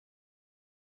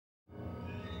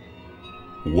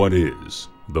What is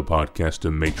the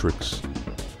Podcaster Matrix?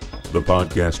 The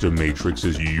Podcaster Matrix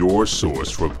is your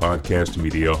source for podcast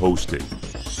media hosting.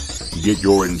 Get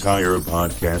your entire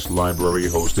podcast library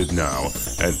hosted now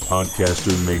at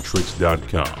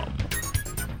podcastermatrix.com.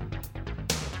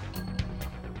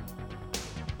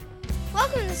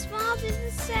 Welcome to Small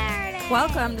Business Saturday.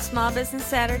 Welcome to Small Business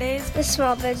Saturdays, The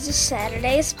Small Business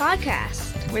Saturdays podcast.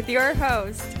 with your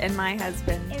host and my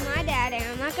husband. And my dad,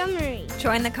 Aaron Montgomery.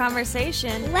 Join the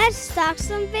conversation. Let's talk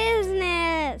some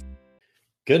business.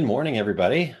 Good morning,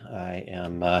 everybody. I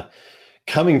am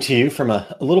coming to you from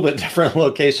a little bit different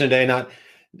location today.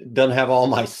 Doesn't have all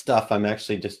my stuff. I'm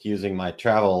actually just using my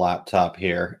travel laptop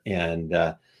here. And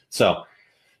so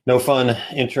no fun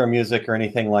intro music or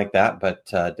anything like that, but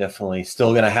definitely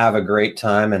still going to have a great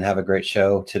time and have a great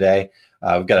show today.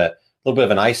 We've got a little bit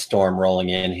of an ice storm rolling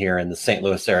in here in the St.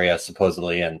 Louis area,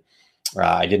 supposedly. And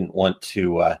I didn't want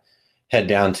to head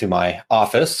down to my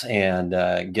office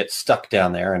and get stuck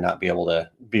down there and not be able to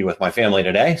be with my family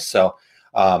today. So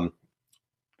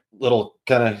little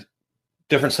kind of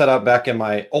different setup back in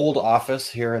my old office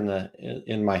here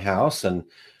in my house, and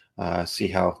see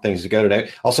how things go today.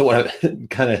 Also want to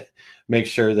kind of make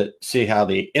sure see how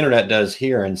the internet does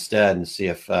here instead, and see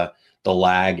if the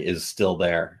lag is still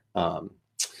there.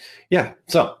 Yeah.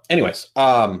 So anyways,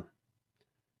 how's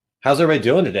everybody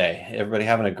doing today? Everybody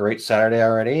having a great Saturday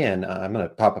already? And I'm going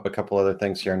to pop up a couple other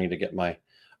things here. I need to get my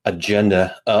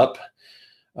agenda up.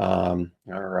 All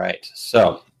right.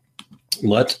 So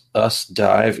let us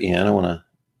dive in. I want to,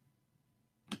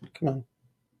 come on.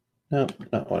 No,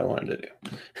 not what I wanted to do.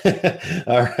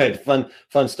 All right.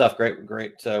 Fun stuff. Great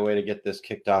way to get this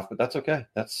kicked off, but that's okay.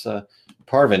 That's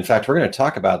part of it. In fact, we're going to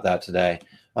talk about that today.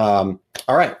 All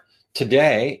right.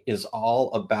 Today is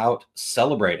all about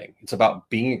celebrating. It's about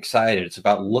being excited. It's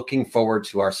about looking forward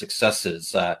to our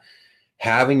successes.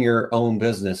 Having your own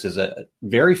business is a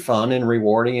very fun and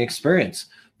rewarding experience,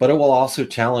 but it will also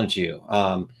challenge you,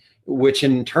 which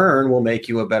in turn will make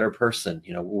you a better person.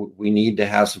 You know, we need to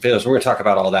have some failures. We're going to talk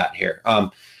about all that here.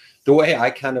 The way I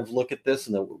kind of look at this,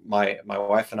 and my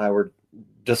wife and I were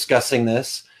discussing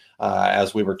this,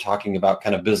 as we were talking about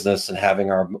kind of business and having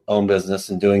our own business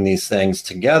and doing these things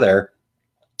together.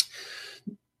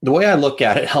 The way I look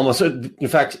at it, almost, in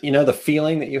fact, you know, the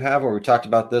feeling that you have where we talked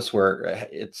about this, where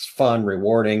it's fun,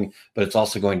 rewarding, but it's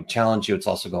also going to challenge you. It's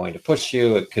also going to push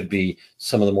you. It could be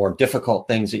some of the more difficult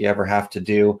things that you ever have to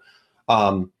do.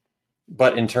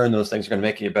 But in turn, those things are going to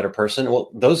make you a better person. Well,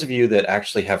 those of you that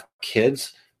actually have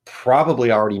kids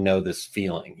probably already know this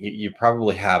feeling. You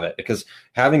probably have it, because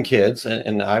having kids,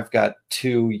 and I've got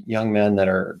two young men that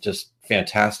are just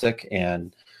fantastic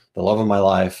and the love of my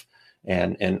life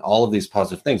and all of these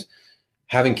positive things.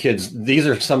 Having kids, these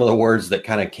are some of the words that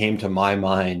kind of came to my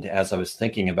mind as I was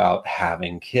thinking about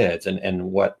having kids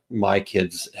and what my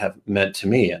kids have meant to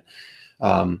me.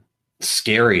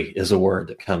 Scary is a word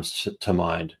that comes to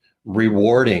mind.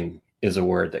 Rewarding is a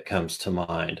word that comes to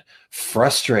mind.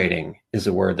 Frustrating is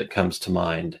a word that comes to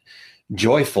mind.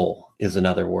 Joyful is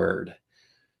another word.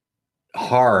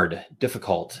 Hard,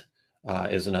 difficult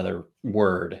is another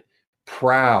word.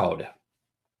 Proud,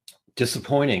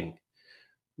 disappointing,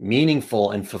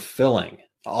 meaningful, and fulfilling.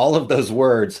 All of those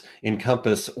words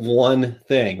encompass one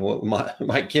thing,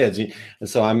 my kids. And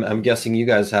so I'm guessing you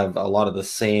guys have a lot of the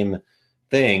same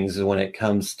things when it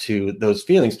comes to those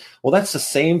feelings. Well, that's the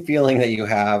same feeling that you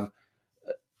have.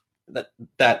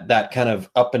 That kind of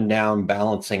up and down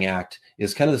balancing act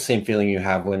is kind of the same feeling you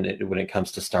have when it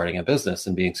comes to starting a business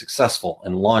and being successful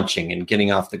and launching and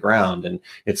getting off the ground. And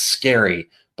it's scary,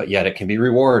 but yet it can be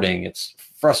rewarding. It's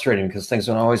frustrating because things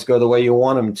don't always go the way you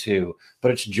want them to, but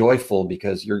it's joyful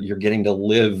because you're getting to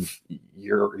live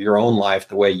your own life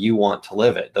the way you want to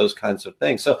live it. Those kinds of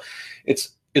things. So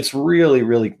it's really,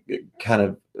 really kind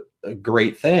of a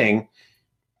great thing,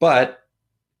 but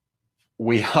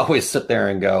we always sit there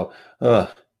and go,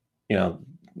 you know,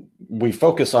 we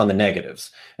focus on the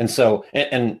negatives. And so,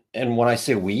 and when I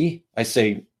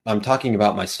say I'm talking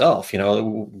about myself. You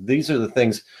know, these are the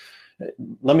things.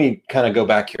 Let me kind of go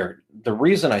back here. The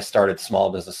reason I started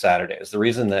Small Business Saturdays, the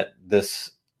reason that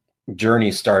this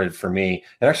journey started for me,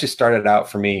 it actually started out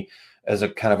for me as a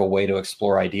kind of a way to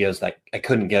explore ideas that I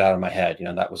couldn't get out of my head. You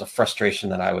know, that was a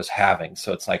frustration that I was having.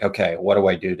 So it's like, okay, what do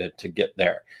I do to get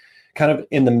there? Kind of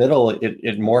in the middle,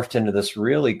 it morphed into this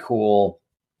really cool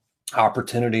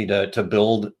opportunity to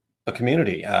build a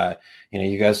community. You know,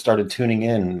 you guys started tuning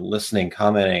in, listening,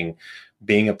 commenting,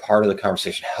 being a part of the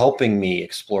conversation, helping me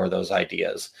explore those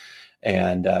ideas,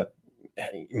 and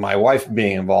my wife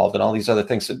being involved and all these other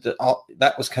things. So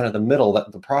that was kind of the middle,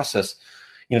 the process.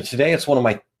 You know, today it's one of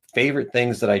my favorite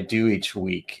things that I do each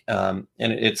week. And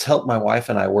it's helped my wife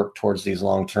and I work towards these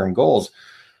long-term goals.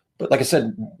 But like I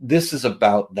said, this is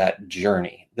about that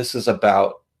journey. This is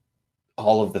about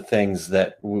all of the things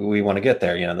that we want to get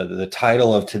there. The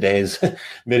title of today's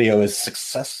video is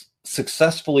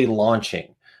successfully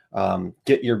launching.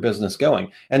 Get your business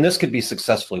going. And this could be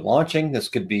successfully launching. This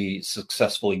could be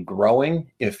successfully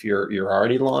growing if you're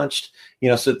already launched.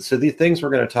 So the things we're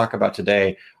going to talk about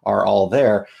today are all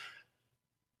there.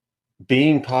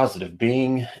 Being positive,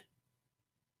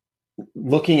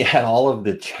 looking at all of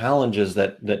the challenges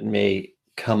that may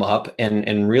come up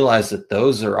and realize that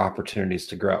those are opportunities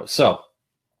to grow. So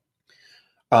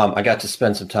I got to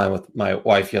spend some time with my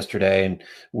wife yesterday, and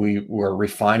we were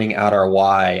refining out our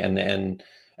why. And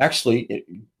actually,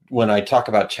 when I talk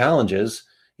about challenges,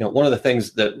 one of the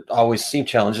things that always seemed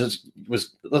challenges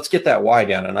was, let's get that why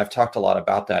down. And I've talked a lot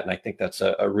about that. And I think that's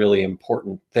a really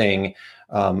important thing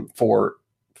for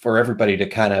everybody to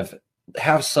kind of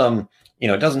have some,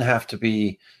 it doesn't have to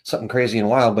be something crazy and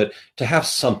wild, but to have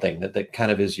something that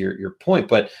kind of is your point.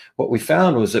 But what we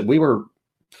found was that we were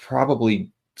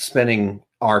probably spending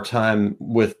our time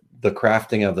with the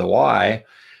crafting of the why,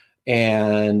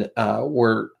 and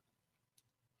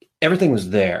everything was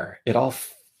there. It all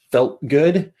felt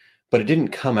good, but it didn't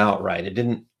come out right. It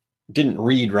didn't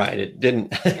read right. It didn't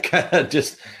kind of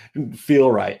just feel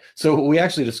right. So we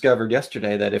actually discovered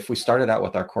yesterday that if we started out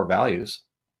with our core values,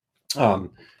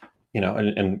 and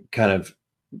kind of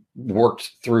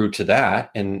worked through to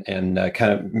that and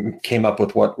kind of came up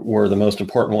with what were the most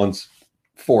important ones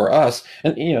for us.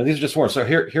 And, these are just one. So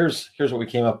here's what we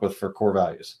came up with for core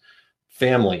values: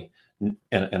 family.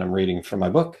 And I'm reading from my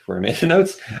book where I made the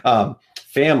notes.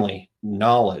 Family,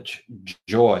 knowledge,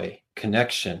 joy,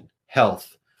 connection,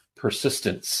 health,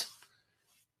 persistence.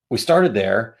 We started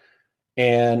there.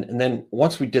 And then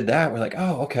once we did that, we're like,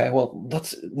 oh, okay, well,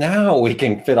 now we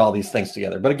can fit all these things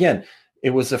together. But again, it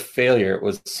was a failure. It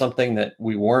was something that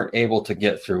we weren't able to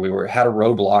get through. We had a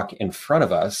roadblock in front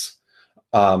of us.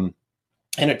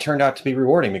 And it turned out to be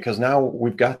rewarding, because now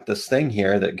we've got this thing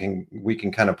here that we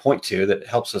can kind of point to that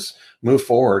helps us move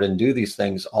forward and do these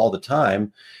things all the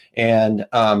time. And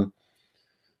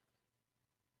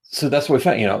so that's what we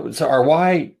found, so our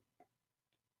why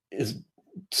is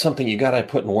something you got to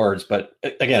put in words. But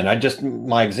again,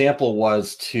 my example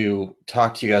was to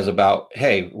talk to you guys about,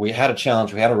 hey, we had a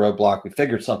challenge, we had a roadblock, we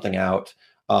figured something out.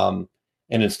 And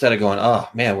instead of going, oh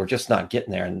man, we're just not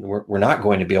getting there, and we're not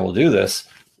going to be able to do this,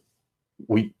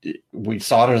 we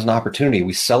saw it as an opportunity.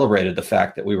 We celebrated the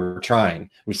fact that we were trying.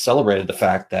 We celebrated the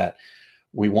fact that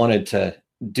we wanted to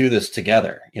do this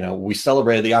together. We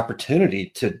celebrated the opportunity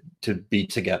to be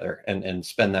together and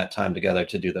spend that time together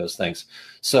to do those things.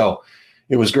 So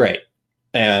it was great.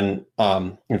 And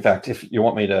in fact, if you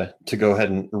want me to go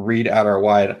ahead and read out our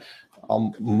why,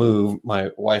 I'll move. My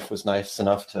wife was nice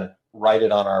enough to write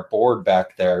it on our board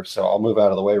back there. So I'll move out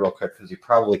of the way real quick, because you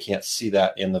probably can't see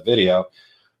that in the video.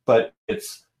 But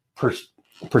it's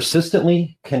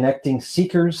persistently connecting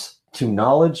seekers to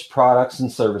knowledge, products,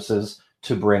 and services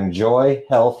to bring joy,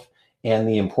 health, and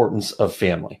the importance of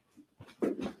family.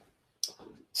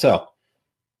 So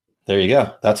there you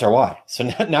go. That's our why. So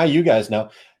now you guys know.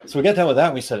 So we got done with that,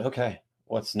 and we said, okay,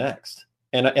 what's next?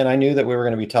 And I knew that we were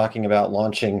going to be talking about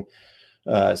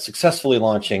successfully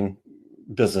launching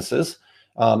businesses.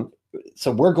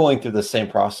 So we're going through the same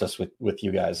process with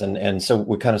you guys. And so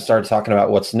we kind of started talking about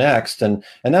what's next. And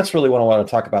that's really what I want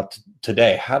to talk about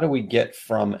today. How do we get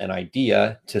from an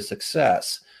idea to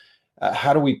success?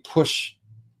 How do we push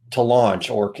to launch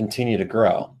or continue to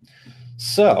grow?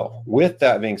 So with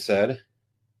that being said,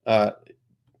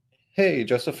 hey,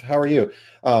 Joseph, how are you?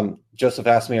 Joseph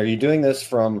asked me, are you doing this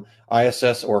from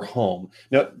ISS or home?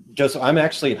 No, Joseph, I'm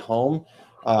actually at home.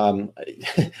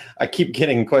 I keep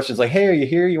getting questions like, hey, are you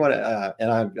here? You want to,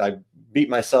 and I beat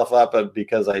myself up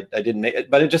because I didn't make it,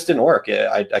 but it just didn't work.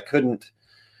 I couldn't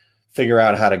figure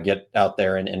out how to get out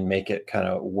there and make it kind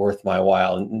of worth my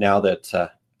while. And now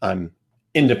that I'm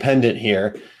independent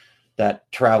here,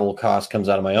 that travel cost comes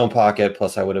out of my own pocket.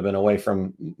 Plus I would have been away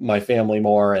from my family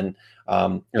more. And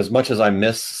as much as I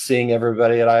miss seeing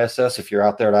everybody at ISS, if you're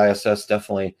out there at ISS,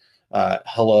 definitely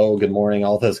hello, good morning,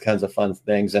 all those kinds of fun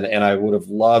things. And I would have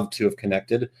loved to have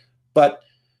connected, but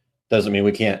doesn't mean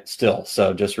we can't still.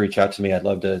 So just reach out to me. I'd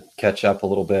love to catch up a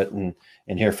little bit and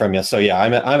hear from you. So yeah,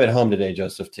 I'm at home today,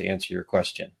 Joseph, to answer your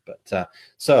question. But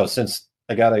so since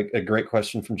I got a great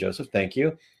question from Joseph, thank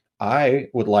you. I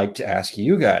would like to ask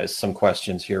you guys some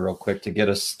questions here real quick to get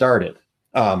us started.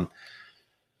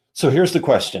 So here's the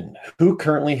question. Who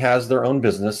currently has their own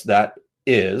business that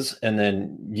is, and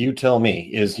then you tell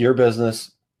me, is your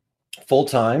business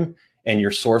full-time? and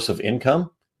your source of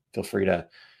income, feel free to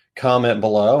comment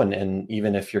below. And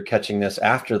even if you're catching this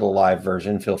after the live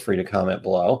version, feel free to comment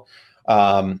below.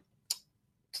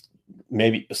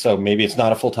 Maybe it's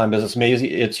not a full-time business.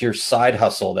 Maybe it's your side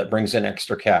hustle that brings in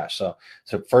extra cash. So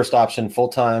first option,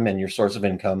 full-time and your source of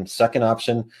income. Second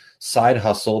option, side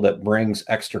hustle that brings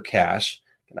extra cash.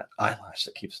 That eyelash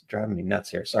that keeps driving me nuts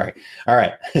here. Sorry. All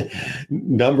right.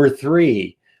 Number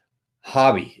 3,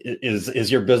 hobby.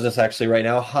 Is your business actually right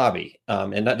now a hobby?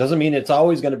 And that doesn't mean it's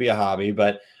always going to be a hobby,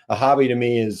 but a hobby to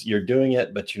me is you're doing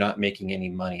it, but you're not making any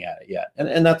money at it yet.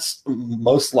 And that's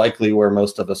most likely where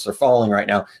most of us are falling right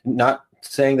now. Not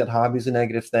saying that hobby is a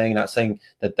negative thing, not saying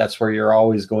that that's where you're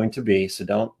always going to be. So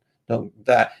don't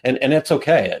that. And it's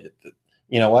okay.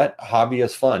 You know what? Hobby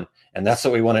is fun. And that's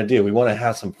what we want to do. We want to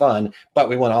have some fun, but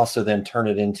we want to also then turn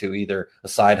it into either a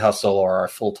side hustle or our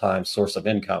full-time source of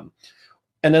income.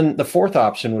 And then the fourth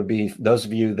option would be those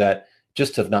of you that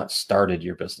just have not started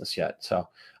your business yet. So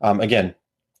again,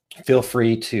 feel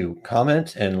free to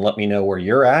comment and let me know where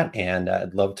you're at. And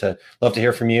I'd love to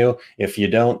hear from you. If you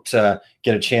don't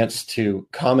get a chance to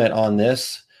comment on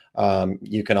this,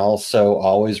 you can also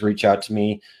always reach out to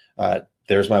me.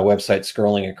 There's my website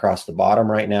scrolling across the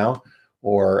bottom right now,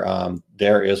 or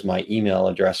there is my email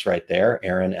address right there,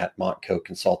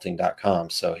 aaron@montcoconsulting.com.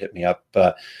 So hit me up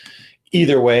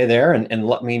either way there and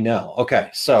let me know. Okay,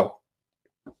 so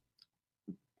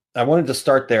I wanted to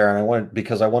start there, and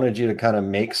because I wanted you to kind of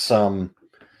make some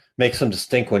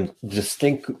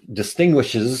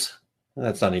distinguishes.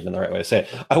 That's not even the right way to say it.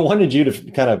 I wanted you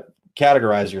to kind of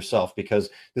categorize yourself, because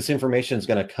this information is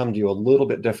going to come to you a little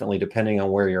bit differently depending on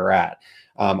where you're at.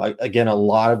 Again, a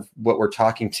lot of what we're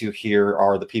talking to here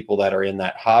are the people that are in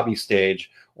that hobby stage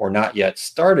or not yet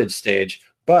started stage.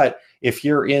 But if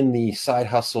you're in the side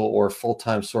hustle or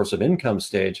full-time source of income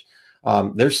stage,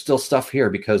 there's still stuff here,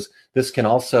 because this can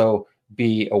also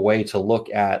be a way to look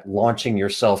at launching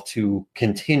yourself to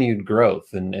continued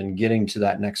growth and getting to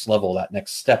that next level, that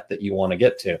next step that you want to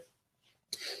get to.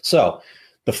 So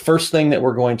the first thing that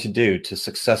we're going to do to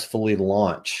successfully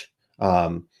launch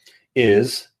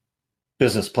is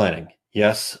business planning.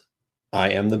 Yes, I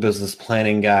am the business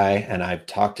planning guy, and I've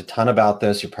talked a ton about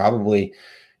this. You're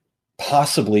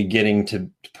possibly getting to the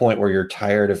point where you're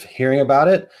tired of hearing about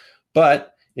it.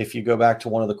 But if you go back to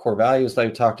one of the core values that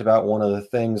I talked about, one of the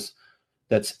things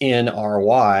that's in our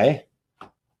why,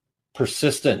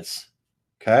 persistence.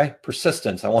 Okay,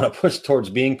 persistence. I want to push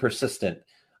towards being persistent.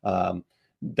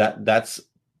 That's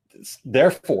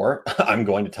therefore I'm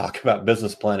going to talk about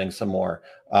business planning some more.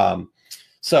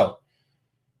 So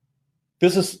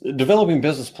developing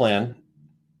business plan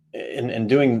and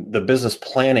doing the business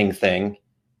planning thing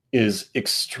is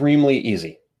extremely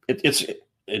easy. It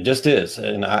just is.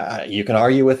 And you can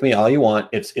argue with me all you want.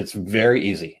 It's very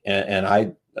easy. And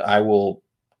I will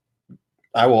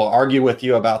argue with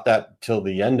you about that till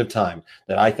the end of time,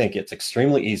 that I think it's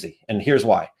extremely easy. And here's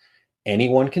why.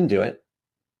 Anyone can do it.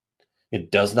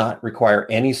 It does not require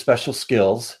any special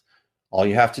skills. All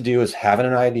you have to do is have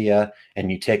an idea,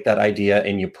 and you take that idea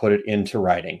and you put it into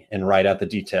writing and write out the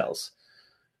details.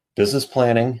 Business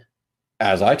planning,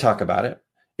 as I talk about it,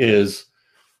 is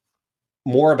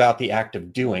more about the act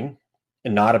of doing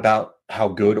and not about how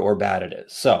good or bad it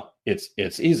is. So it's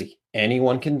easy.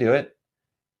 Anyone can do it.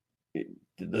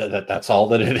 That's all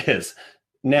that it is.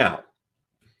 Now,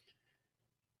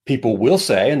 people will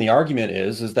say, and the argument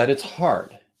is that it's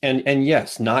hard. And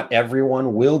yes, not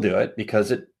everyone will do it,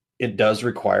 because it does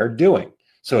require doing.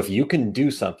 So if you can do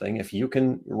something, if you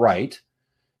can write,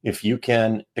 if you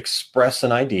can express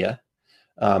an idea,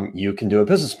 you can do a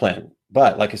business plan.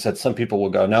 But like I said, some people will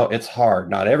go, no, it's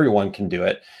hard. Not everyone can do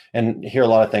it. And hear a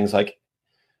lot of things like,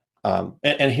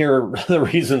 and here are the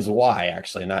reasons why,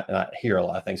 actually, not hear a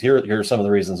lot of things. Here are some of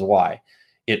the reasons why.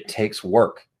 It takes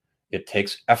work. It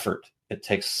takes effort. It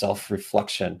takes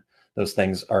self-reflection. Those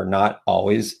things are not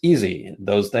always easy.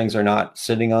 Those things are not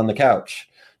sitting on the couch.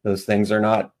 Those things are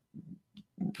not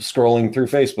scrolling through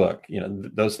Facebook.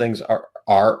 Those things are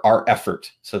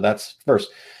effort. So that's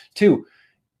first. 2,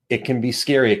 it can be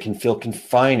scary. It can feel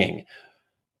confining.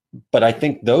 But I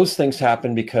think those things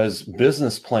happen because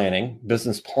business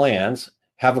plans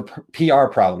have a PR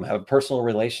problem, have a personal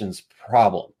relations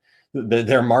problem.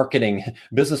 Their marketing,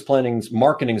 business planning's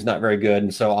marketing is not very good.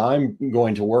 And so I'm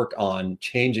going to work on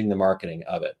changing the marketing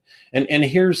of it. And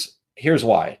here's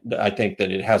why I think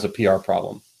that it has a PR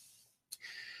problem.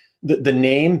 The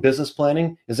name business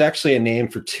planning is actually a name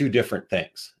for 2 different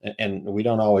things. And we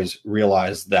don't always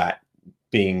realize that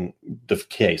being the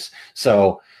case.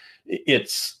 So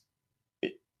it's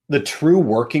the true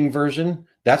working version,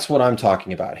 That's what I'm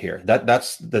talking about here.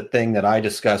 That's the thing that I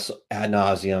discuss ad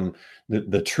nauseum,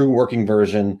 the true working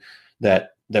version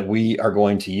that we are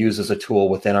going to use as a tool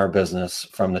within our business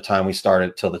from the time we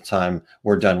started till the time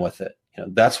we're done with it.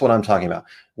 That's what I'm talking about.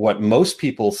 What most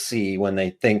people see when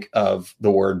they think of the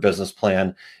word business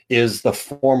plan is the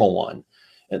formal one,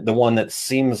 the one that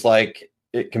seems like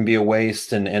it can be a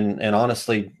waste. And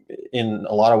honestly, in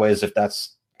a lot of ways, if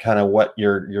that's kind of what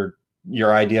your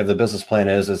idea of the business plan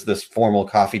is this formal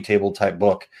coffee table type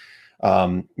book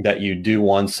that you do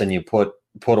once and you put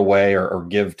away or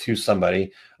give to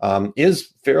somebody,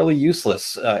 is fairly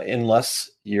useless unless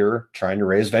you're trying to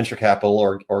raise venture capital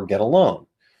or get a loan.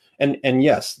 And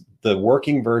yes, the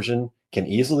working version can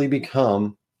easily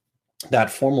become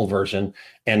that formal version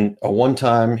and a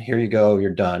one-time, here you go,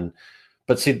 you're done.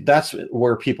 But see, that's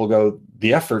where people go,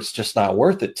 the effort's just not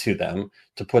worth it to them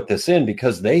to put this in,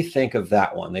 because they think of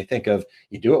that one. They think of,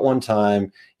 you do it one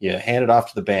time, you hand it off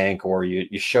to the bank, or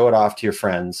you show it off to your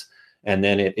friends, and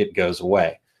then it goes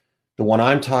away. The one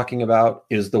I'm talking about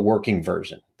is the working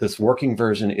version. This working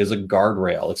version is a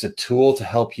guardrail. It's a tool to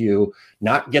help you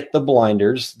not get the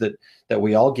blinders that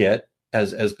we all get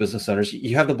as business owners.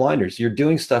 You have the blinders. You're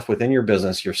doing stuff within your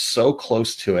business. You're so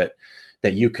close to it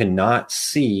that you cannot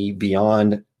see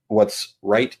beyond what's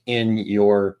right in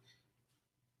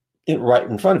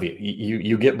front of you.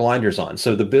 You get blinders on.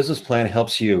 So the business plan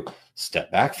helps you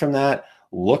step back from that,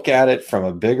 look at it from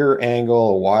a bigger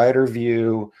angle, a wider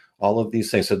view, all of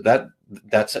these things. So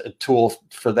that's a tool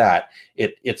for that.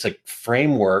 It's a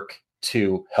framework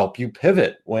to help you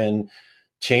pivot when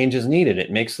change is needed.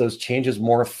 It makes those changes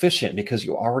more efficient because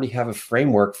you already have a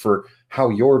framework for how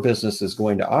your business is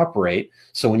going to operate.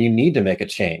 So when you need to make a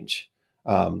change,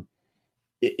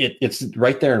 it's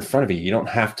right there in front of you. You don't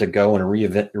have to go and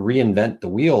reinvent the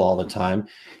wheel all the time.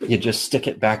 You just stick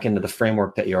it back into the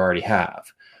framework that you already have.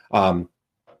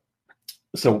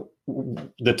 So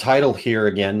the title here,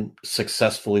 again,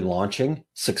 successfully launching,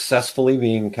 successfully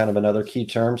being kind of another key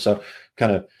term. So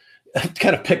kind of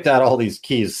picked out all these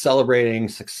keys: celebrating,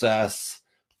 success,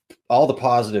 all the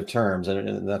positive terms.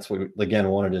 And that's what, again,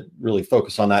 wanted to really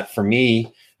focus on that for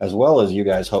me, as well as you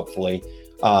guys, hopefully.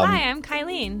 Hi, I'm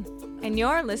Kylene, and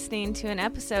you're listening to an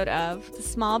episode of the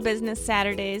Small Business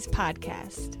Saturdays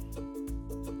podcast.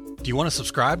 Do you want to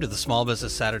subscribe to the Small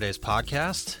Business Saturdays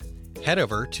podcast? Head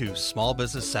over to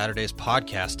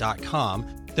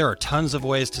smallbusinesssaturdayspodcast.com. There are tons of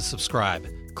ways to subscribe.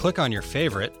 Click on your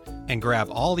favorite and grab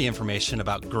all the information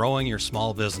about growing your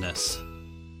small business.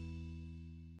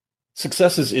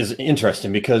 Success is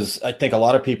interesting because I think a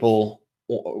lot of people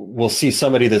will see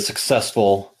somebody that's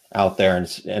successful out there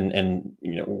and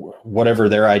whatever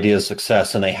their idea of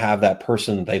success, and they have that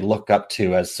person they look up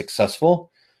to as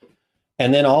successful.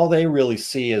 And then all they really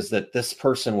see is that this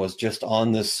person was just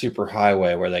on this super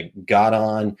highway where they got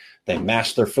on, they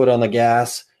mashed their foot on the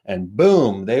gas, and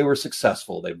boom, they were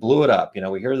successful. They blew it up.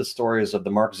 We hear the stories of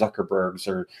the Mark Zuckerbergs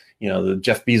or, the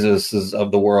Jeff Bezoses of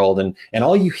the world. And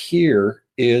all you hear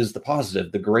is the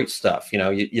positive, the great stuff.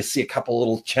 You see a couple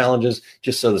little challenges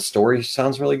just so the story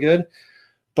sounds really good.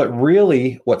 But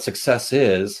really what success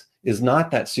is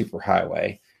not that super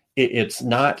highway. It's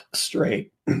not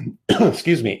straight.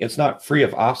 Excuse me. It's not free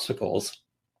of obstacles.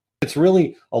 It's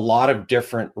really a lot of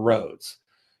different roads.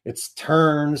 It's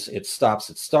turns, it's stops,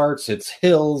 it starts, it's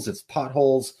hills, it's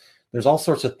potholes. There's all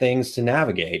sorts of things to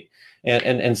navigate.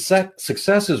 And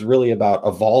success is really about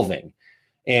evolving.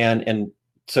 And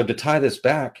so to tie this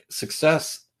back,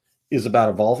 success is about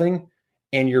evolving,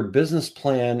 and your business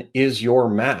plan is your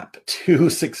map to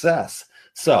success.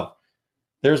 So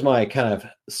there's my kind of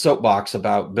soapbox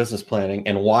about business planning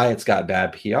and why it's got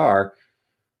bad PR.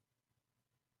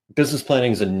 Business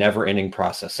planning is a never-ending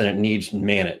process, and it needs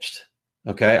managed.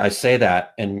 Okay, I say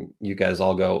that, and you guys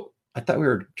all go, I thought we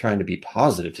were trying to be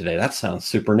positive today. That sounds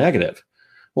super negative.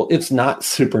 Well, it's not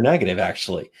super negative,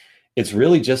 actually. It's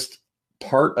really just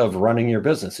part of running your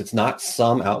business. It's not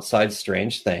some outside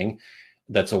strange thing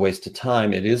that's a waste of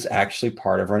time. It is actually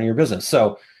part of running your business.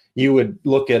 So you would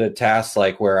look at a task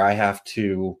like where I have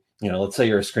to, let's say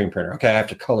you're a screen printer. Okay, I have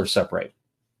to color separate.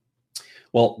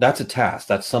 Well, that's a task.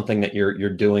 That's something that you're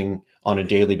doing on a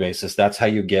daily basis. That's how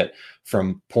you get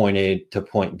from point A to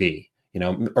point B.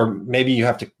 Or maybe you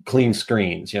have to clean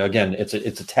screens. Again, it's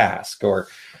a task. Or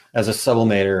as a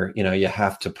sublimator, you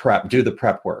have to do the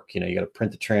prep work. You got to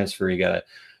print the transfer. You got to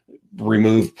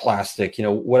remove plastic.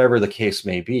 Whatever the case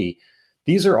may be.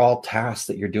 These are all tasks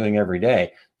that you're doing every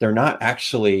day. They're not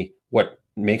actually what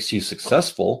makes you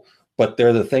successful, but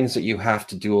they're the things that you have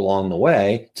to do along the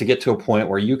way to get to a point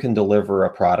where you can deliver a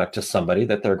product to somebody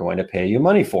that they're going to pay you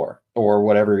money for, or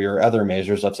whatever your other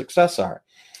measures of success are.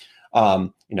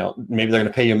 Maybe they're going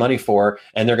to pay you money for,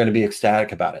 and they're going to be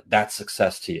ecstatic about it. That's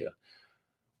success to you.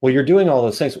 Well, you're doing all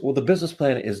those things. Well, the business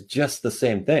plan is just the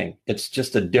same thing. It's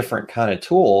just a different kind of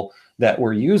tool that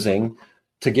we're using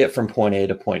to get from point A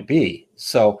to point B.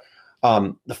 So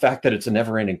the fact that it's a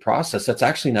never-ending process, that's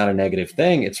actually not a negative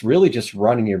thing. It's really just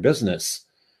running your business.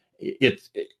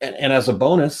 And as a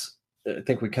bonus, I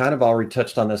think we kind of already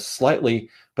touched on this slightly,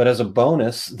 but as a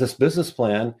bonus, this business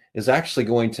plan is actually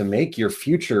going to make your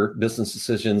future business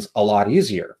decisions a lot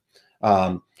easier.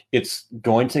 It's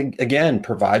going to, again,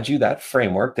 provide you that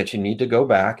framework that you need to go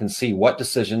back and see what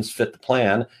decisions fit the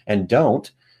plan and don't,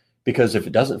 because if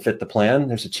it doesn't fit the plan,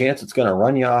 there's a chance it's going to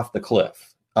run you off the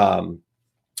cliff.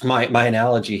 My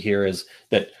analogy here is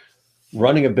that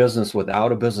running a business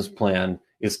without a business plan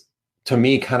is, to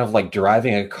me, kind of like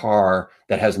driving a car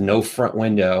that has no front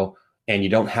window and you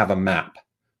don't have a map.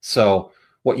 So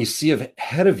what you see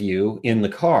ahead of you in the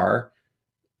car,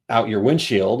 out your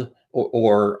windshield,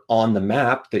 or on the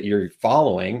map that you're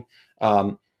following,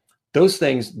 those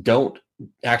things don't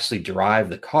actually drive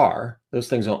the car. Those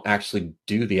things don't actually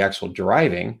do the actual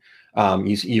driving.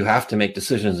 You have to make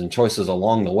decisions and choices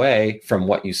along the way from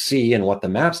what you see and what the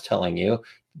map's telling you,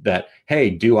 that, hey,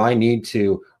 do I need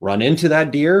to run into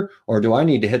that deer, or do I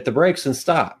need to hit the brakes and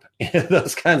stop?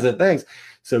 Those kinds of things.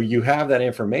 So you have that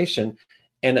information,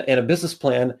 and a business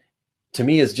plan, to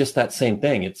me, is just that same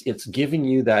thing. It's giving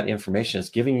you that information. It's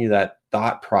giving you that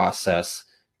thought process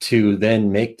to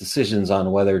then make decisions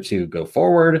on whether to go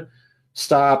forward,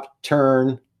 stop,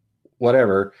 turn,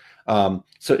 whatever.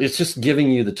 So it's just giving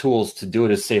you the tools to do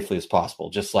it as safely as possible.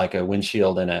 Just like a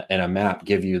windshield and a map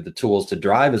give you the tools to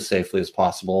drive as safely as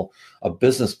possible, a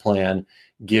business plan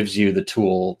gives you the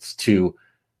tools to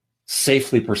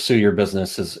safely pursue your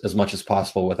business as much as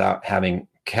possible without having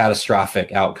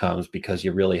catastrophic outcomes, because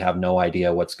you really have no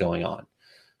idea what's going on.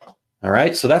 All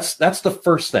right. So that's the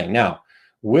first thing. Now,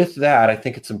 with that, I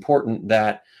think it's important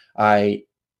that I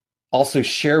also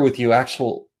share with you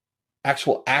actual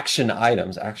action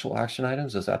items. Actual action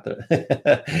items? Is that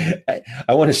the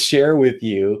I want to share with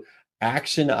you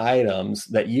action items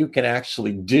that you can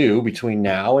actually do between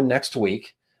now and next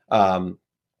week,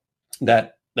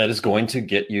 that is going to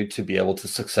get you to be able to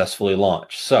successfully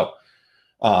launch. So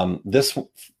this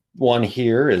one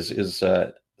here is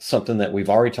something that we've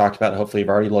already talked about. Hopefully you've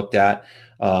already looked at.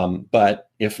 But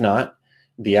if not,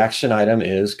 the action item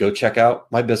is go check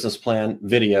out my business plan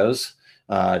videos.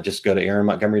 Just go to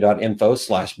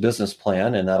aaronmontgomery.info/business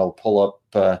plan, and that'll pull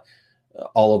up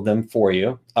all of them for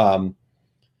you. But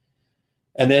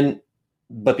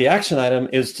the action item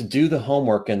is to do the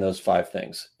homework in those 5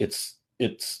 things. It's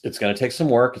going to take some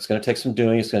work. It's going to take some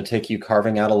doing. It's going to take you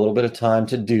carving out a little bit of time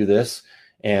to do this.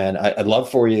 And I'd love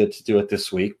for you to do it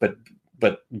this week, but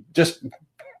just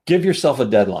give yourself a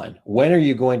deadline. When are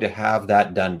you going to have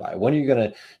that done by? When are you going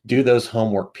to do those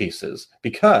homework pieces?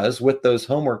 Because with those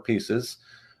homework pieces,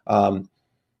 my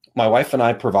wife and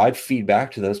I provide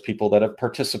feedback to those people that have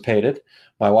participated.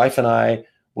 My wife and I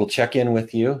will check in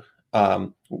with you.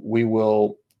 We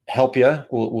will help you.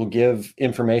 We'll give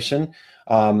information.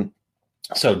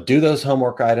 So do those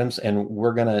homework items, and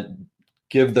we're going to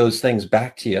give those things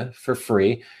back to you for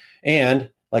free. And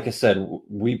like I said,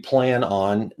 we plan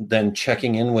on then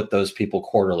checking in with those people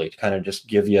quarterly to kind of just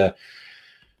give you,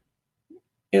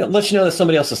 let you know that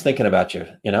somebody else is thinking about you.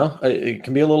 It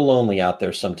can be a little lonely out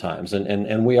there sometimes,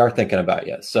 and we are thinking about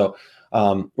you. So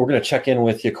we're going to check in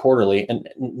with you quarterly, and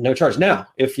no charge. Now,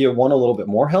 if you want a little bit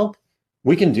more help,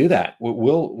 we can do that.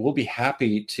 We'll be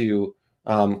happy to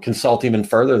consult even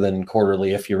further than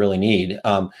quarterly if you really need.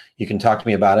 You can talk to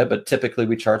me about it, but typically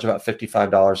we charge about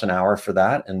 $55 an hour for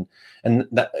that, and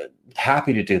that,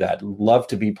 happy to do that. Love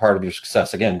to be part of your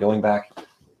success. Again, going back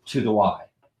to the why,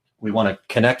 we want to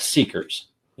connect seekers.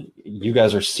 You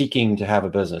guys are seeking to have a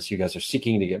business. You guys are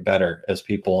seeking to get better as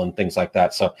people and things like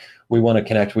that. So we want to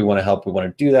connect. We want to help. We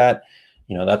want to do that.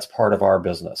 That's part of our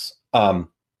business.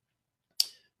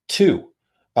 2.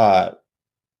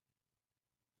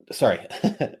 Sorry,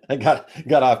 I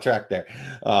got off track there.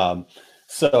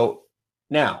 So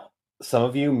now some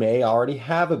of you may already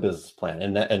have a business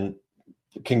plan, and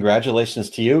congratulations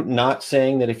to you. Not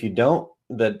saying that if you don't,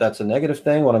 that's a negative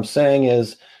thing. What I'm saying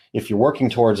is, if you're working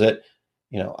towards it,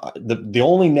 the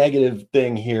only negative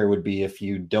thing here would be if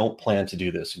you don't plan to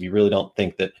do this, if you really don't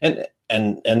think that,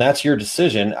 and that's your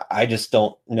decision. I just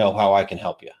don't know how I can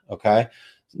help you. Okay.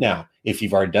 Now, if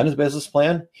you've already done a business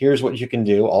plan, here's what you can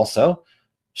do. Also,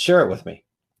 share it with me.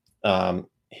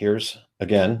 Here's,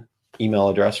 again, email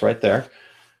address right there.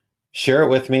 Share it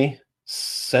with me,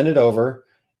 send it over.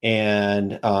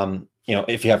 And,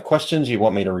 if you have questions, you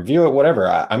want me to review it, whatever,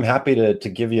 I'm happy to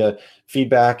give you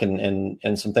feedback and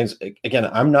some things. Again,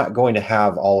 I'm not going to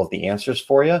have all of the answers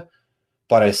for you,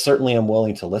 but I certainly am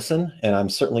willing to listen, and I'm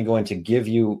certainly going to give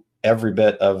you every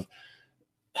bit of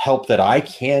help that I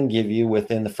can give you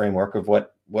within the framework of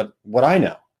what I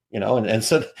know, and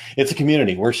so it's a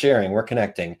community. We're sharing, we're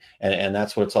connecting, and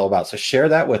that's what it's all about. So share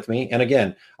that with me. And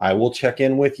again, I will check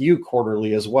in with you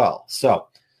quarterly as well. So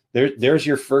there's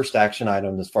your first action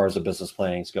item as far as the business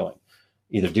planning is going.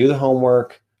 Either do the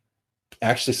homework,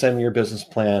 actually send me your business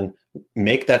plan,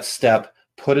 make that step,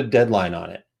 put a deadline on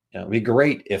it. It'd be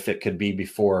great if it could be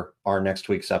before our next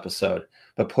week's episode,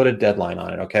 but put a deadline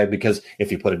on it, okay? Because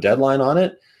if you put a deadline on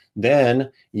it,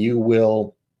 then you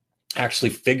will actually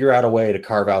figure out a way to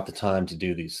carve out the time to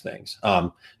do these things. A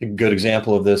good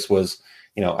example of this was,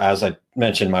 as I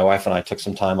mentioned, my wife and I took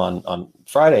some time on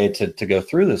Friday to go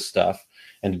through this stuff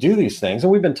and to do these things.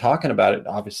 And we've been talking about it,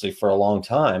 obviously, for a long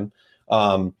time.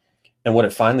 And what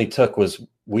it finally took was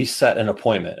we set an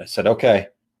appointment. I said, okay,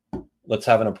 let's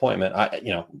have an appointment.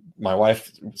 My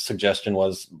wife's suggestion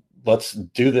was, let's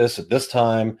do this at this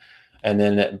time. And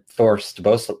then it forced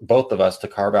both of us to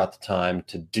carve out the time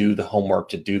to do the homework,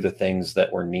 to do the things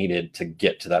that were needed to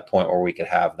get to that point where we could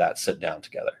have that sit down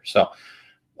together. So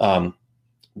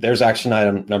there's action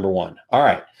item number one. All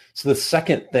right. So the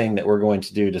second thing that we're going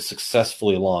to do to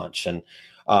successfully launch, and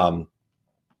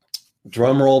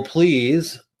drum roll,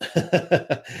 please.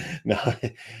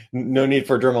 No need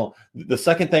for a drum roll. The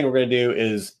second thing we're going to do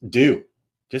is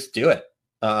just do it.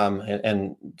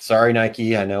 And sorry,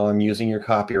 Nike, I know I'm using your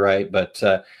copyright, but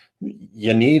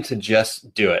you need to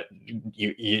just do it.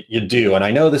 You do. And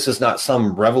I know this is not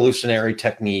some revolutionary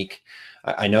technique.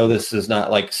 I know this is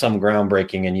not like some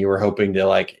groundbreaking and you were hoping to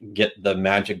like get the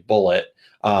magic bullet.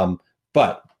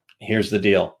 But here's the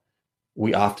deal.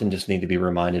 We often just need to be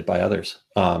reminded by others.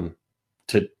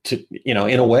 To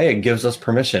in a way, it gives us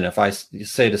permission. If I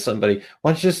say to somebody,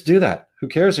 why don't you just do that? Who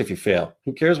cares if you fail?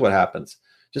 Who cares what happens?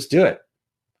 Just do it.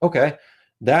 Okay.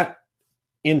 That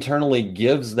internally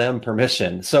gives them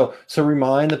permission. So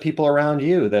remind the people around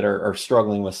you that are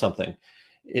struggling with something.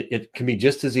 It can be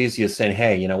just as easy as saying,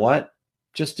 hey, you know what?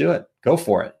 Just do it. Go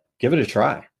for it. Give it a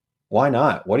try. Why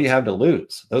not? What do you have to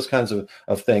lose? Those kinds of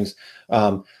things.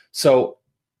 So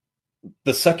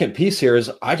the second piece here is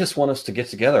I just want us to get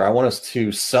together. I want us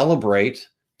to celebrate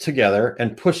together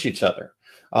and push each other.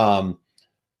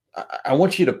 I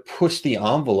want you to push the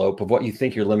envelope of what you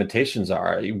think your limitations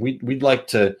are. We'd like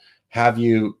to have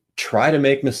you try to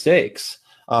make mistakes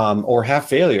or have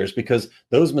failures, because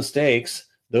those mistakes,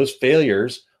 those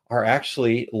failures are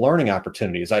actually learning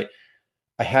opportunities. I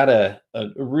had a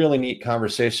really neat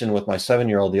conversation with my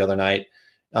 7-year-old the other night.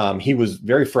 He was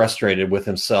very frustrated with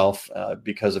himself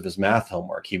because of his math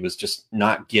homework. He was just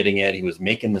not getting it. He was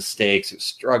making mistakes. He was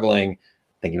struggling.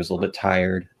 I think he was a little bit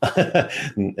tired,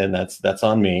 and that's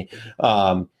on me.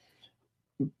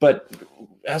 But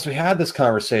as we had this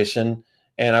conversation,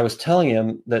 and I was telling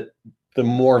him that the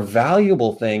more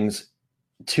valuable things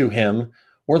to him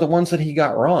were the ones that he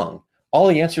got wrong. All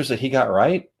the answers that he got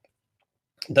right,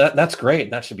 that's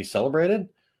great. That should be celebrated.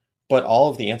 But all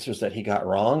of the answers that he got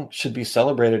wrong should be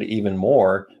celebrated even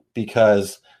more,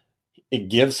 because it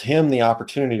gives him the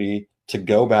opportunity to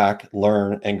go back,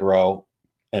 learn, and grow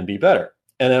and be better.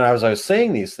 And then as I was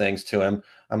saying these things to him,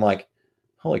 I'm like,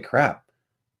 holy crap.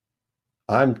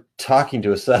 I'm talking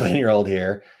to a 7-year-old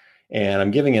here and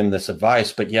I'm giving him this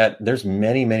advice, but yet there's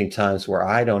many, many times where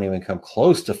I don't even come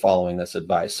close to following this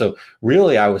advice. So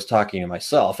really I was talking to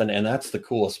myself. And that's the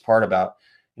coolest part about,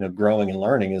 growing and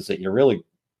learning, is that you're really,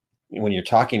 when you're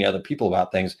talking to other people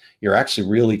about things, you're actually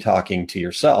really talking to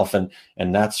yourself. And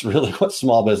that's really what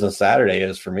Small Business Saturday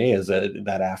is for me, is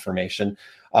that affirmation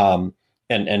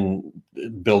and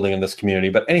building in this community.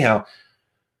 But anyhow,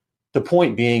 the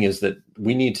point being is that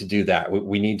we need to do that.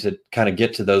 We need to kind of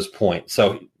get to those points.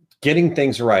 So getting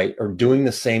things right or doing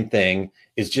the same thing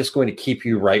is just going to keep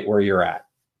you right where you're at.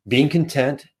 Being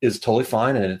content is totally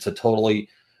fine. And it's a totally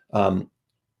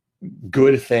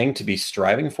good thing to be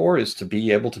striving for, is to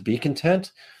be able to be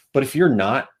content. But if you're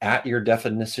not at your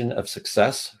definition of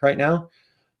success right now,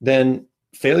 then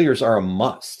failures are a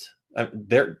must.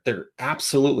 They're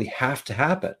absolutely have to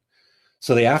happen.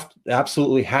 So they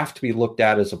absolutely have to be looked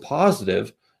at as a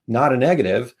positive, not a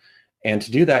negative. And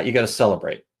to do that, you got to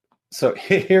celebrate. So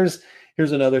here's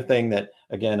another thing that,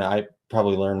 again, I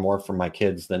probably learn more from my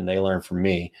kids than they learn from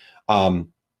me.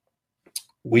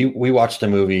 We watched a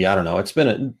movie. I don't know. It's been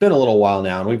a little while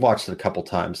now, and we've watched it a couple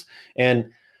times.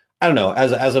 And I don't know,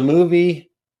 as a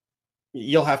movie,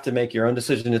 you'll have to make your own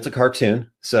decision. It's a cartoon,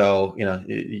 so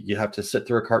you have to sit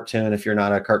through a cartoon if you're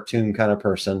not a cartoon kind of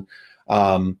person.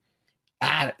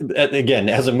 Again,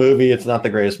 as a movie, it's not the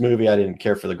greatest movie. I didn't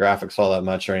care for the graphics all that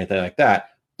much or anything like that.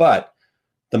 But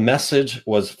the message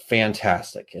was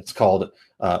fantastic. It's called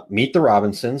Meet the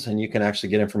Robinsons, and you can actually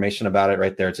get information about it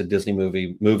right there. It's a Disney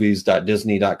movie,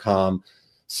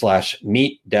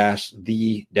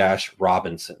 movies.disney.com/meet-the-Robinsons,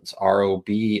 Robinsons.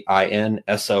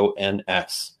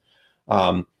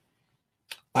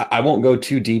 I won't go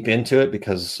too deep into it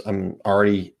because I'm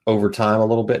already over time a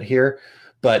little bit here,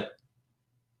 but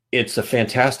it's a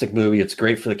fantastic movie. It's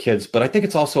great for the kids, but I think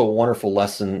it's also a wonderful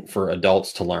lesson for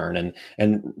adults to learn.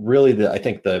 And really, I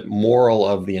think the moral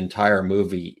of the entire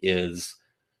movie is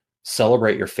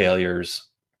celebrate your failures,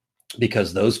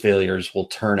 because those failures will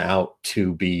turn out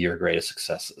to be your greatest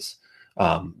successes.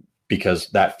 Because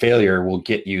that failure will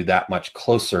get you that much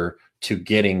closer to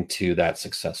getting to that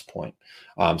success point.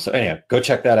 So anyway, go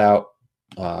check that out.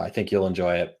 I think you'll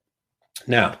enjoy it.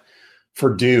 Now,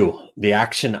 for do, the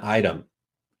action item.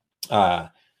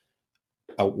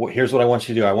 Here's what I want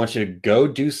you to do. I want you to go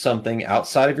do something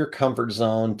outside of your comfort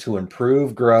zone to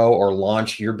improve, grow, or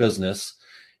launch your business.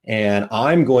 And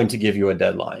I'm going to give you a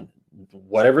deadline.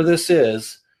 Whatever this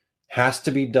is has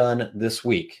to be done this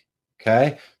week.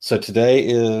 Okay. So today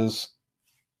is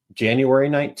January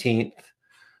 19th.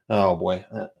 Oh boy,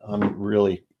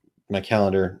 my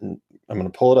calendar. I'm going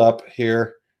to pull it up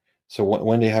here. So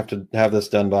when do you have to have this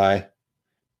done by?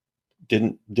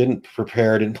 Didn't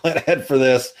prepare, didn't plan ahead for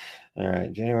this. All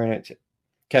right, January 19th.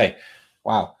 Okay,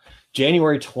 wow.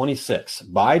 January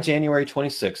 26th. By January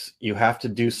 26th, you have to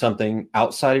do something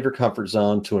outside of your comfort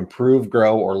zone to improve,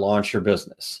 grow, or launch your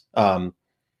business.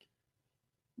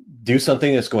 Do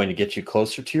something that's going to get you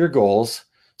closer to your goals.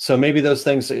 So maybe those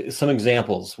things, some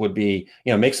examples would be,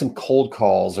 make some cold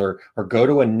calls or go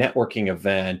to a networking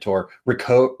event or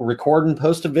record and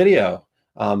post a video.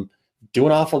 Do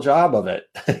an awful job of it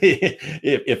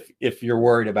if you're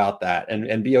worried about that,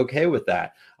 and be okay with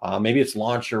that. Maybe it's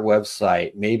launch your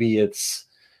website. Maybe it's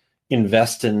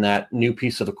invest in that new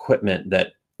piece of equipment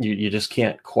that you just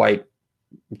can't quite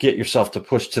get yourself to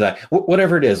push to that.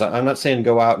 Whatever it is, I'm not saying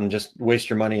go out and just waste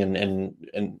your money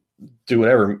and do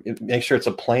whatever. Make sure it's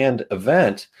a planned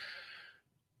event,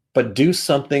 but do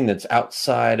something that's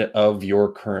outside of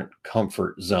your current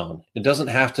comfort zone. It doesn't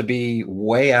have to be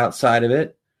way outside of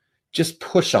it. Just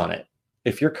push on it.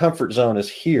 If your comfort zone is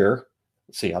here,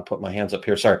 let's see, I'll put my hands up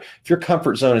here. Sorry. If your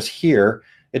comfort zone is here,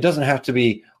 it doesn't have to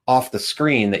be off the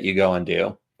screen that you go and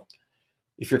do.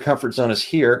 If your comfort zone is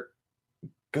here,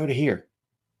 go to here.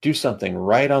 Do something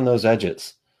right on those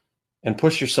edges and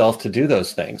push yourself to do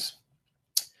those things.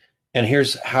 And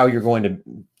here's how you're going to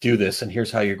do this, and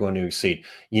here's how you're going to succeed.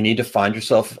 You need to find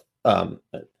yourself. I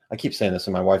keep saying this,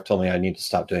 and my wife told me I need to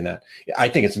stop doing that. I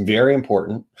think it's very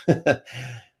important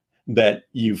that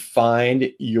you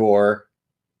find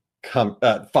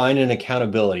find an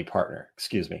accountability partner.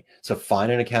 Excuse me. So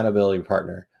find an accountability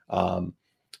partner.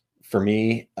 For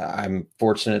me, I'm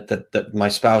fortunate that my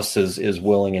spouse is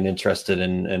willing and interested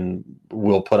and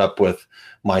will put up with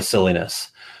my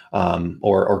silliness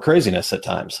or craziness at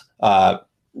times.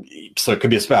 So it could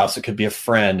be a spouse, it could be a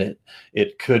friend,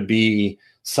 it could be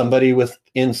somebody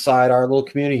inside our little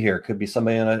community here. It could be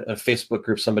somebody in a Facebook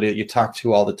group, somebody that you talk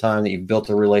to all the time, that you've built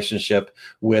a relationship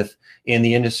with in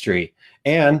the industry.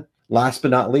 And last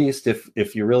but not least,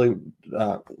 if you really,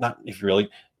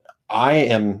 I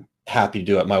am happy to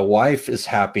do it. My wife is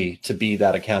happy to be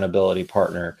that accountability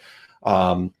partner.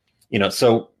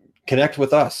 So connect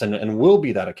with us and we'll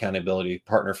be that accountability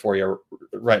partner for you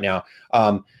right now.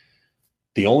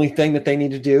 The only thing that they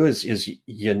need to do is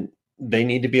they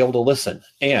need to be able to listen.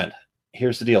 And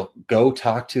here's the deal. Go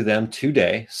talk to them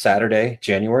today, Saturday,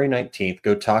 January 19th.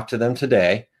 Go talk to them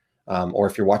today. Or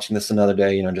if you're watching this another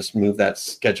day, just move that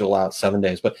schedule out 7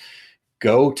 days. But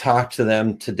go talk to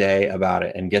them today about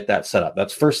it and get that set up.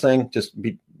 That's first thing.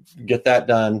 Get that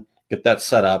done, get that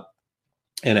set up,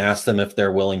 and ask them if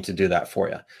they're willing to do that for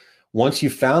you. Once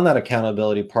you've found that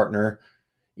accountability partner,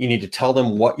 you need to tell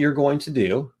them what you're going to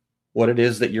do, what it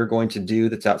is that you're going to do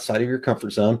that's outside of your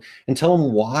comfort zone, and tell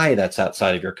them why that's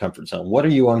outside of your comfort zone. What are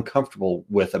you uncomfortable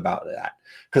with about that?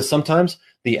 Because sometimes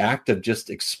the act of just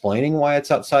explaining why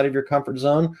it's outside of your comfort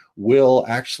zone will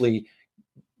actually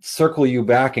circle you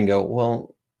back and go,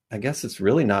 well, I guess it's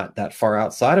really not that far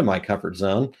outside of my comfort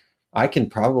zone. I can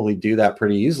probably do that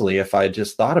pretty easily if I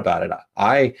just thought about it.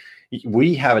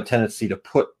 We have a tendency to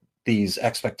put these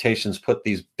expectations, put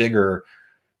these bigger,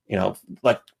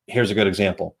 like here's a good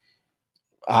example.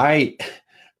 I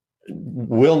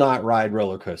will not ride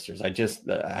roller coasters.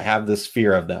 I have this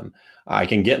fear of them. I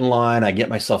can get in line. I get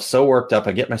myself so worked up.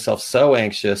 I get myself so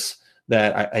anxious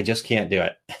that I just can't do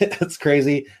it. It's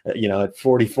crazy. At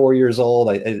 44 years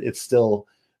old, it's still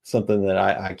something that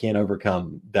I can't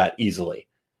overcome that easily.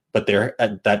 But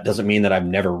that doesn't mean that I've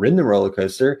never ridden a roller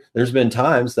coaster. There's been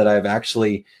times that I've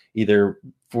actually either,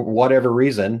 for whatever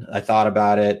reason, I thought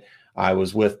about it. I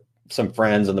was with some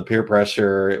friends and the peer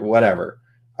pressure, whatever.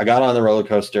 I got on the roller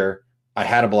coaster. I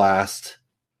had a blast.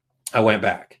 I went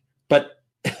back. But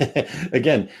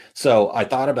again, so I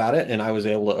thought about it and I was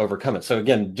able to overcome it. So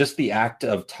again, just the act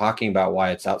of talking about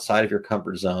why it's outside of your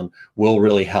comfort zone will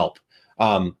really help.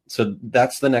 So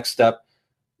that's the next step.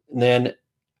 And then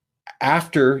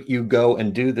after you go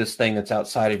and do this thing that's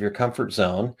outside of your comfort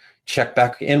zone, check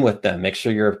back in with them. Make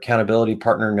sure your accountability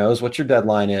partner knows what your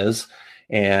deadline is.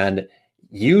 And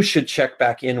you should check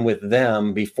back in with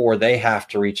them before they have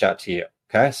to reach out to you.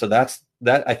 Okay. So that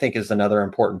I think is another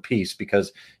important piece,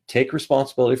 because take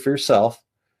responsibility for yourself.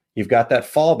 You've got that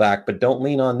fallback, but don't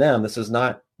lean on them. This is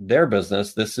not their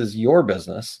business. This is your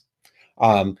business.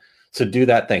 So do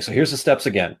that thing. So here's the steps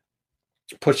again.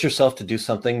 Push yourself to do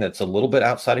something that's a little bit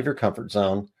outside of your comfort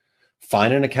zone.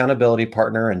 Find an accountability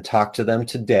partner and talk to them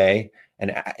today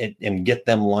and get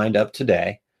them lined up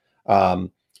today.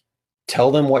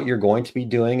 Tell them what you're going to be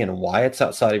doing and why it's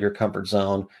outside of your comfort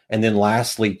zone. And then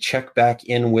lastly, check back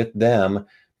in with them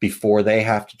before they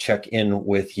have to check in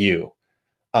with you.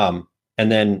 And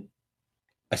then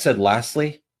I said,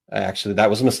 lastly, actually, that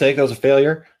was a mistake. That was a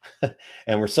failure.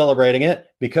 And we're celebrating it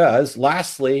because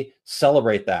lastly,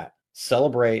 celebrate that.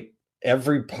 Celebrate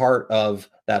every part of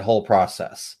that whole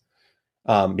process.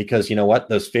 Because you know what?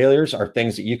 Those failures are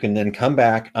things that you can then come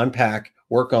back, unpack,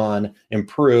 work on,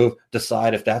 improve,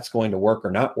 decide if that's going to work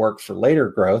or not work for later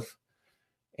growth,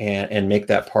 and make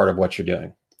that part of what you're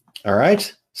doing. All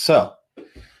right. So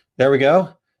there we go.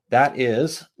 That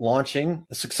is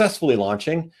successfully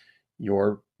launching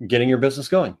getting your business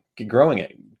going, growing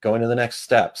it, going to the next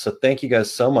step. So thank you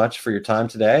guys so much for your time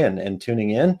today and tuning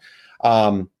in.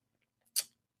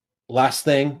 Last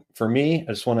thing for me,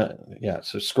 I just want to,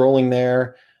 so scrolling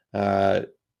there,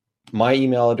 my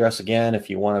email address again, if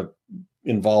you want to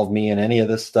involve me in any of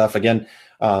this stuff, again,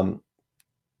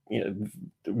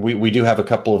 we do have a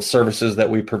couple of services that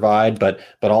we provide, but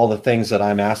all the things that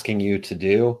I'm asking you to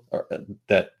do, or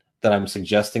that I'm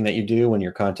suggesting that you do when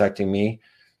you're contacting me,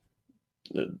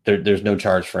 there's no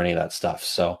charge for any of that stuff.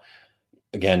 So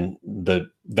again, the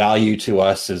value to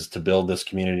us is to build this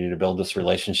community, to build this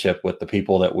relationship with the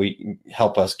people that we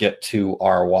help us get to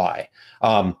our why.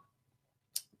 The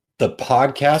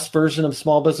podcast version of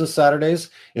Small Business Saturdays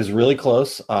is really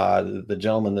close. The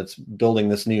gentleman that's building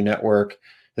this new network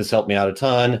has helped me out a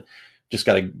ton. Just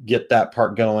got to get that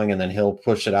part going, and then he'll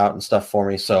push it out and stuff for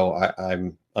me. So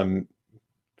I'm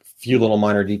few little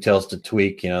minor details to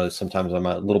tweak. Sometimes I'm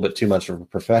a little bit too much of a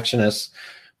perfectionist.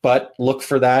 But look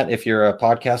for that. If you're a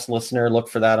podcast listener, look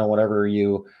for that on whatever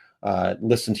you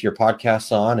listen to your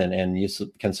podcasts on, and you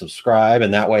can subscribe.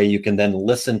 And that way you can then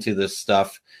listen to this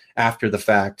stuff after the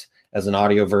fact as an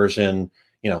audio version,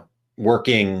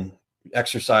 working,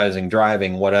 exercising,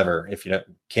 driving, whatever. If you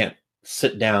can't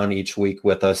sit down each week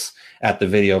with us at the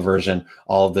video version,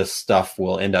 all of this stuff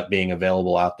will end up being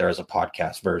available out there as a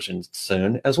podcast version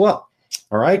soon as well.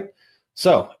 All right.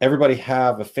 So everybody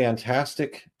have a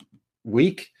fantastic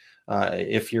week.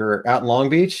 If you're out in Long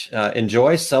Beach,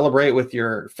 enjoy, celebrate with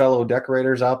your fellow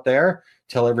decorators out there.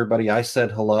 Tell everybody I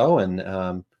said hello,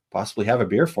 and possibly have a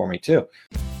beer for me too.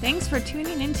 Thanks for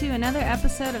tuning into another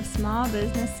episode of Small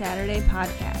Business Saturday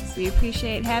Podcast. We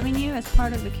appreciate having you as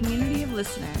part of the community of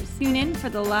listeners. Tune in for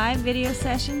the live video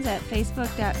sessions at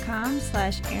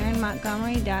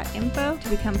facebook.com/AaronMontgomery.info to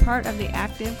become part of the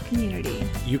active community.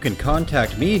 You can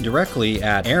contact me directly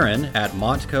at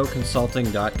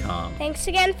Aaron@montcoconsulting.com. Thanks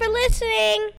again for listening.